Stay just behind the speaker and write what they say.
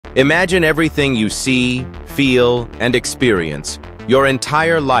Imagine everything you see, feel, and experience, your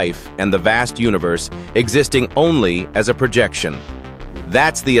entire life and the vast universe existing only as a projection.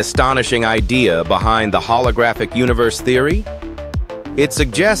 That's the astonishing idea behind the holographic universe theory. It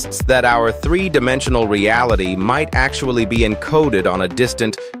suggests that our three-dimensional reality might actually be encoded on a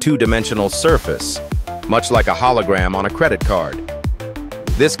distant two-dimensional surface, much like a hologram on a credit card.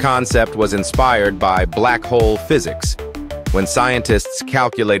 This concept was inspired by black hole physics, when scientists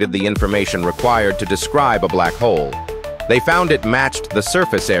calculated the information required to describe a black hole. They found it matched the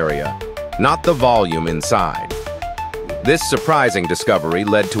surface area, not the volume inside. This surprising discovery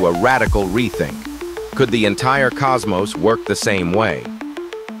led to a radical rethink. Could the entire cosmos work the same way?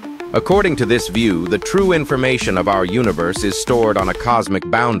 According to this view, the true information of our universe is stored on a cosmic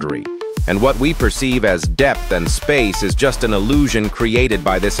boundary, and what we perceive as depth and space is just an illusion created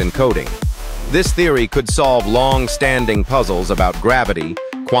by this encoding. This theory could solve long-standing puzzles about gravity,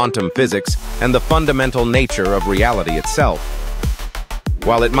 quantum physics, and the fundamental nature of reality itself.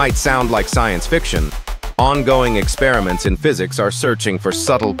 While it might sound like science fiction, ongoing experiments in physics are searching for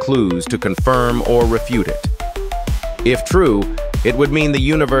subtle clues to confirm or refute it. If true, it would mean the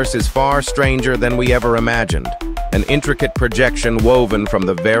universe is far stranger than we ever imagined, an intricate projection woven from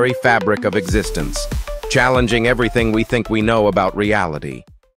the very fabric of existence, challenging everything we think we know about reality.